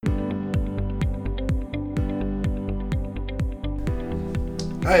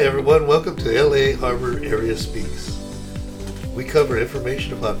Hi everyone, welcome to LA Harbor Area Speaks. We cover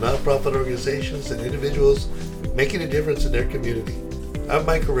information about nonprofit organizations and individuals making a difference in their community. I'm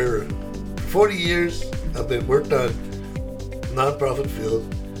Mike Herrera. For 40 years, I've been worked on nonprofit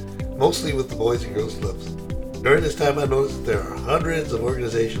field, mostly with the Boys and Girls Clubs. During this time, I noticed that there are hundreds of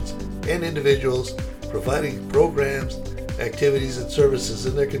organizations and individuals providing programs, activities, and services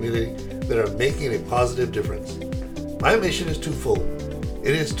in their community that are making a positive difference. My mission is twofold.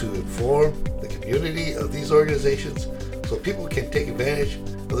 It is to inform the community of these organizations so people can take advantage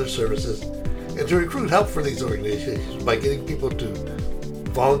of their services, and to recruit help for these organizations by getting people to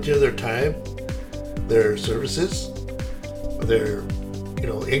volunteer their time, their services, their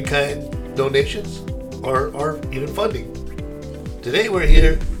in-kind donations, or even funding. Today we're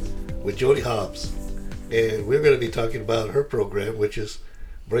here with Jodi Hobbs, and we're going to be talking about her program, which is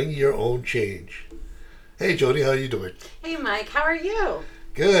Bring Your Own Change. Hey Jodi, how are you doing? Hey Mike, how are you?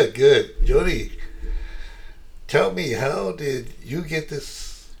 Good. Jodi, tell me, how did you get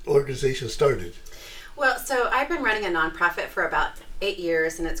this organization started? Well, so I've been running a nonprofit for about 8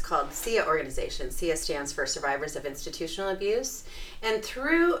 years, and it's called SIA organization. SIA stands for Survivors of Institutional Abuse. And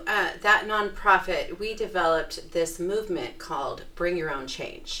through that nonprofit, we developed this movement called Bring Your Own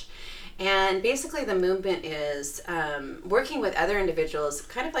Change. And basically the movement is working with other individuals,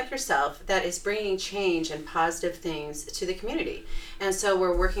 kind of like yourself, that is bringing change and positive things to the community. And so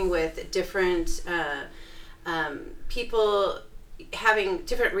we're working with different people, having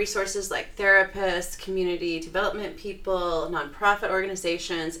different resources like therapists, community development people, nonprofit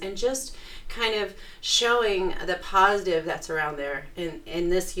organizations, and just kind of showing the positive that's around there in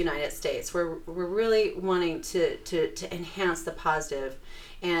this United States. We're really wanting to enhance the positive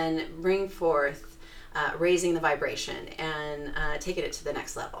and bring forth raising the vibration and taking it to the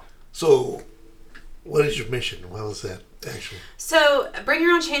next level. So, what is your mission? What was that actually? So, Bring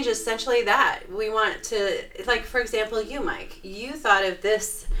Your Own Change is essentially that. We want to, like, for example, you, Mike, you thought of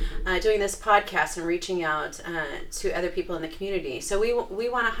this, doing this podcast and reaching out to other people in the community. So we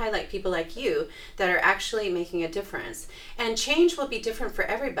want to highlight people like you that are actually making a difference. And change will be different for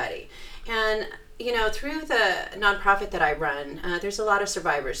everybody. And through the nonprofit that I run, there's a lot of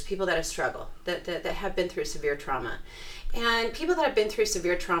survivors, people that have struggled, that have been through severe trauma. And people that have been through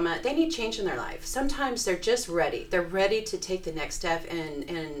severe trauma, they need change in their life. Sometimes they're just ready. They're ready to take the next step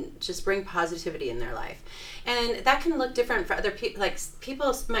and just bring positivity in their life. And that can look different for other people. Like,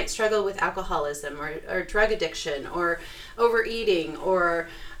 people might struggle with alcoholism or drug addiction or overeating or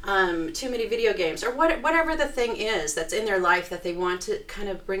too many video games or whatever the thing is that's in their life that they want to kind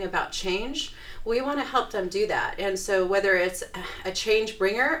of bring about change. We want to help them do that. And so whether it's a change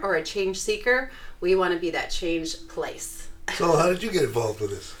bringer or a change seeker, we want to be that change place. So how did you get involved with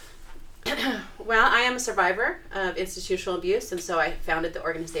this? Well, I am a survivor of institutional abuse, and so I founded the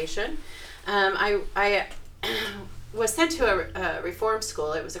organization. I was sent to a reform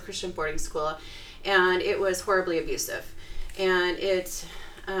school. It was a Christian boarding school, and it was horribly abusive. And it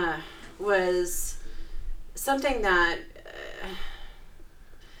was something that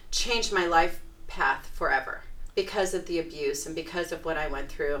changed my life path forever because of the abuse and because of what I went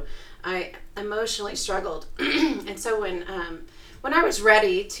through. I emotionally struggled. And so when I was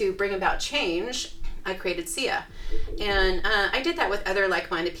ready to bring about change, I created SIA. And I did that with other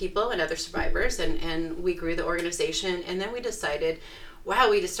like-minded people and other survivors, and we grew the organization. And then we decided, wow,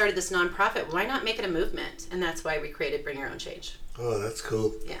 we just started this nonprofit. Why not make it a movement? And that's why we created Bring Your Own Change. Oh, that's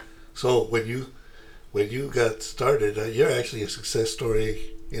cool. Yeah. So when you got started, you're actually a success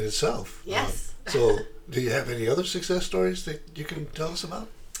story in itself. Yes. So do you have any other success stories that you can tell us about?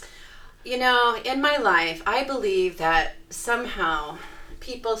 In my life, I believe that somehow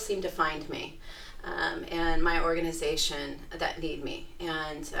people seem to find me and my organization that need me.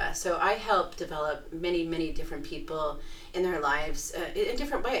 And so I help develop many, many different people in their lives in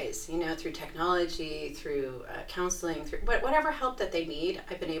different ways, through technology, through counseling, through whatever help that they need.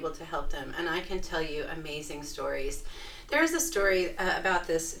 I've been able to help them. And I can tell you amazing stories. There is a story about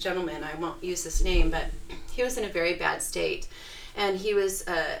this gentleman. I won't use his name, but he was in a very bad state. And he was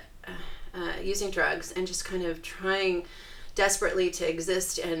using drugs and just kind of trying desperately to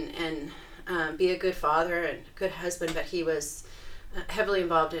exist and be a good father and good husband, but he was heavily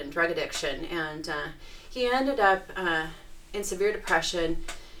involved in drug addiction, and he ended up in severe depression,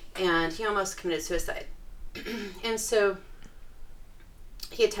 and he almost committed suicide. And so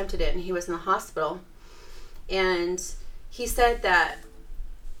he attempted it, and he was in the hospital, and he said that,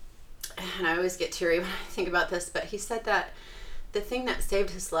 and I always get teary when I think about this, but he said that the thing that saved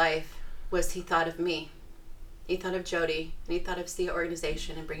his life was he thought of me. He thought of Jodi, and he thought of SIA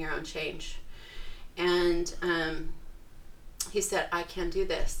organization and Bring Your Own Change. And he said, I can do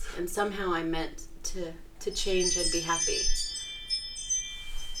this. And somehow I'm meant to change and be happy.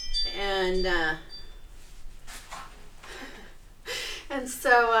 And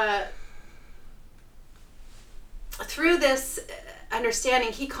so through this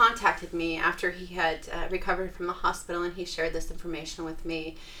understanding, he contacted me after he had recovered from the hospital, and he shared this information with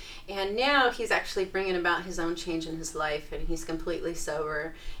me. And now he's actually bringing about his own change in his life, and he's completely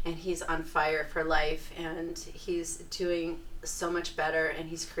sober, and he's on fire for life, and he's doing so much better, and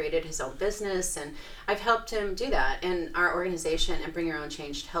he's created his own business, and I've helped him do that, and our organization and Bring Your Own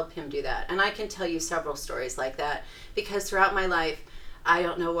Change helped him do that. And I can tell you several stories like that, because throughout my life, I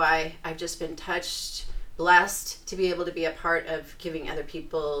don't know why, I've just been touched, blessed to be able to be a part of giving other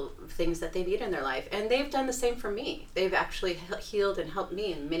people things that they need in their life. And they've done the same for me. They've actually healed and helped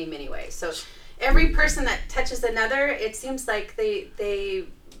me in many, many ways. So every person that touches another, it seems like they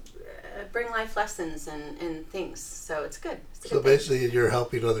bring life lessons and things. So it's good. So basically, you're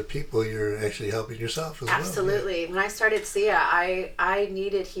helping other people. You're actually helping yourself as well. Absolutely. When I started SIA, I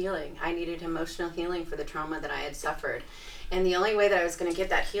needed healing. I needed emotional healing for the trauma that I had suffered. And the only way that I was going to get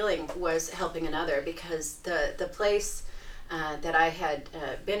that healing was helping another, because the place that I had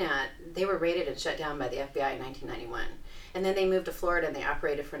been at, they were raided and shut down by the FBI in 1991. And then they moved to Florida and they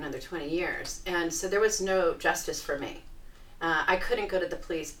operated for another 20 years. And so there was no justice for me. I couldn't go to the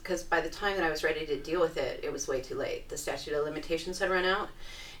police because by the time that I was ready to deal with it, it was way too late. The statute of limitations had run out.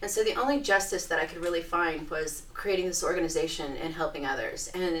 And so the only justice that I could really find was creating this organization and helping others.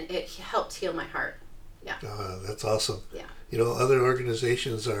 And it helped heal my heart. Yeah. That's awesome. Yeah. Other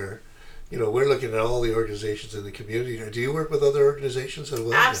organizations are, we're looking at all the organizations in the community. Do you work with other organizations as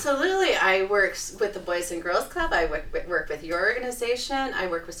well? Absolutely. I work with the Boys and Girls Club. I work with your organization. I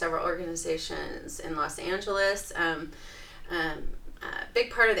work with several organizations in Los Angeles. A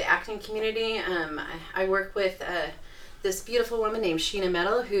big part of the acting community. I work with this beautiful woman named Sheena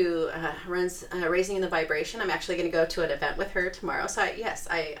Metal, who runs Raising in the Vibration. I'm actually going to go to an event with her tomorrow. So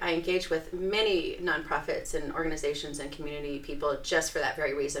I engage with many nonprofits and organizations and community people just for that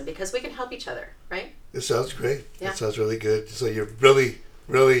very reason, because we can help each other, right? It sounds great. Yeah. It sounds really good. So you're really,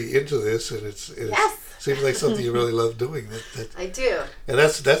 really into this, and it yes. seems like something you really love doing. I do. And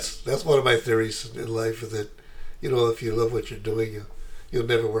that's one of my theories in life, that if you love what you're doing, you'll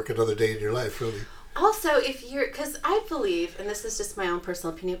never work another day in your life, really. Also, because I believe, and this is just my own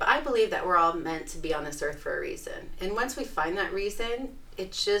personal opinion, but I believe that we're all meant to be on this earth for a reason. And once we find that reason,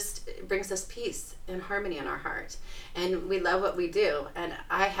 it brings us peace and harmony in our heart. And we love what we do. And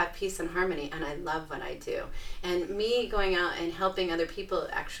I have peace and harmony, and I love what I do. And me going out and helping other people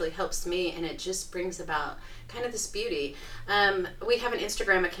actually helps me, and it just brings about kind of this beauty. We have an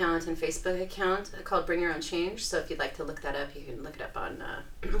Instagram account and Facebook account called Bring Your Own Change. So if you'd like to look that up, you can look it up on...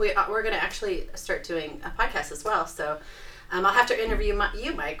 we're going to actually start doing a podcast as well. So I'll have to interview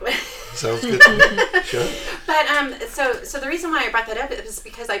you, Mike. Sounds good to me. Sure. But so the reason why I brought that up is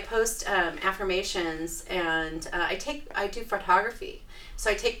because I post affirmations, and I do photography.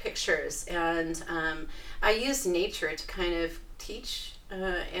 So I take pictures, and I use nature to kind of teach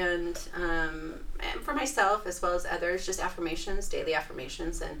and for myself as well as others, just affirmations, daily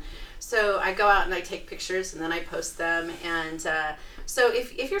affirmations. And so I go out and I take pictures and then I post them. And so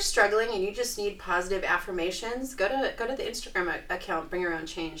if you're struggling and you just need positive affirmations, go to the Instagram account, Bring Your Own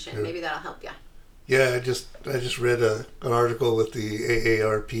Change, and maybe that'll help you. Yeah, I just read an article with the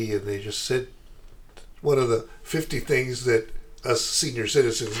AARP, and they just said one of the 50 things that us senior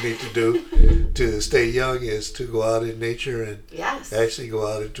citizens need to do to stay young is to go out in nature and actually go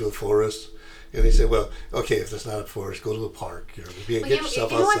out into a forest. And they said, well, okay, if there's not a forest, go to a park. Get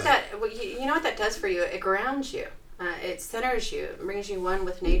yourself outside. You know what that does for you? It grounds you. It centers you, it brings you one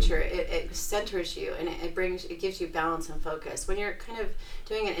with nature. It centers you, and it gives you balance and focus. When you're kind of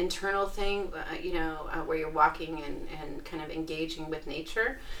doing an internal thing, where you're walking and kind of engaging with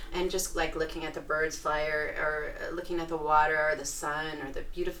nature, and just like looking at the birds fly, or looking at the water or the sun or the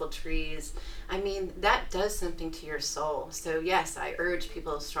beautiful trees, I mean, that does something to your soul. So yes, I urge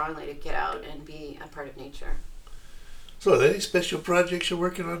people strongly to get out and be a part of nature. So are there any special projects you're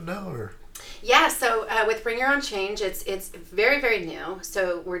working on now, or? Yeah, so with Bring Your Own Change, it's very, very new.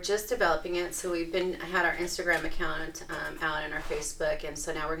 So we're just developing it. So we've had our Instagram account out and our Facebook, and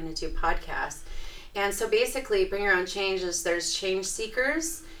so now we're going to do podcasts. And so basically, Bring Your Own Change is there's change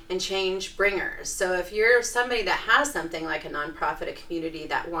seekers and change bringers. So if you're somebody that has something like a nonprofit, a community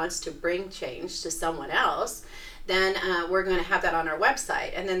that wants to bring change to someone else, then we're going to have that on our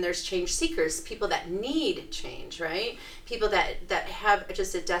website. And then there's change seekers, people that need change, right? People that have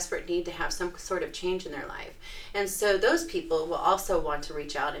just a desperate need to have some sort of change in their life. And so those people will also want to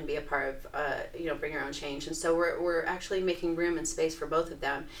reach out and be a part of, Bring Your Own Change. And so we're actually making room and space for both of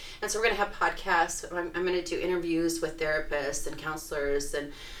them. And so we're going to have podcasts. I'm going to do interviews with therapists and counselors.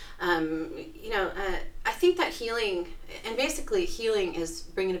 And, I think that healing is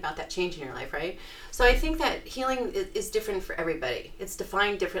bringing about that change in your life, right? So I think that healing is different for everybody. It's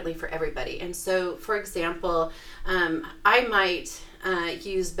defined differently for everybody. And so, for example, I might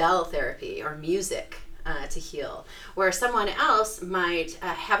use bell therapy or music to heal, where someone else might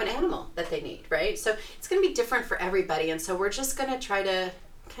have an animal that they need, right? So it's going to be different for everybody. And so we're just going to try to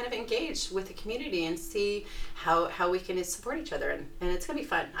kind of engage with the community and see how we can support each other, and it's going to be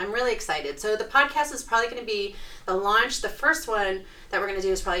fun. I'm really excited. So the podcast is probably going to be the first one that we're going to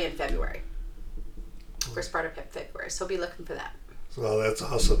do is probably in February, first part of February, so be looking for that. Well, that's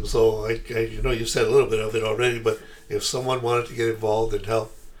awesome. So I you said a little bit of it already, but if someone wanted to get involved and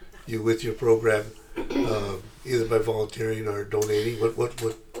help you with your program, either by volunteering or donating, what?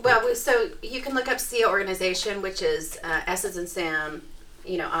 Well, so you can look up SIA organization, which is S as in Sam,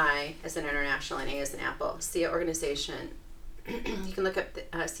 I as an international and A as an apple, SIA organization. You can look up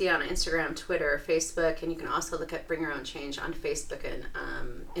SIA on Instagram, Twitter, Facebook, and you can also look up Bring Your Own Change on Facebook and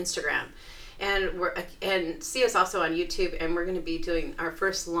Instagram. And SIA is also on YouTube, and we're going to be doing our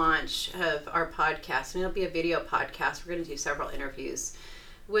first launch of our podcast, and it'll be a video podcast. We're going to do several interviews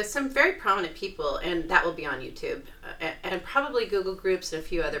with some very prominent people, and that will be on YouTube and probably Google Groups and a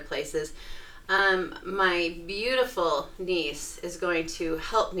few other places. My beautiful niece is going to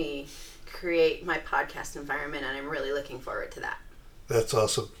help me create my podcast environment, and I'm really looking forward to that. That's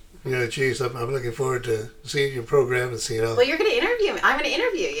awesome. Geez, I'm looking forward to seeing your program and seeing how... Well, you're going to interview me. I'm going to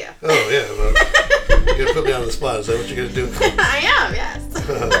interview you. Oh, yeah. Well, you're going to put me on the spot. Is that what you're going to do? I am, yes.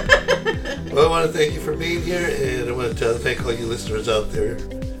 Well, I want to thank you for being here, and I want to thank all you listeners out there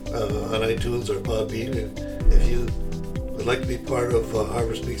on iTunes or Podbean. And if you would like to be part of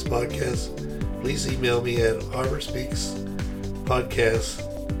Harbor Speaks podcast, please email me at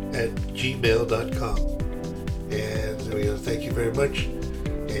harborspeakspodcast@gmail.com. And we thank you very much.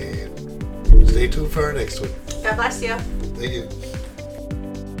 And stay tuned for our next one. God bless you. Thank you.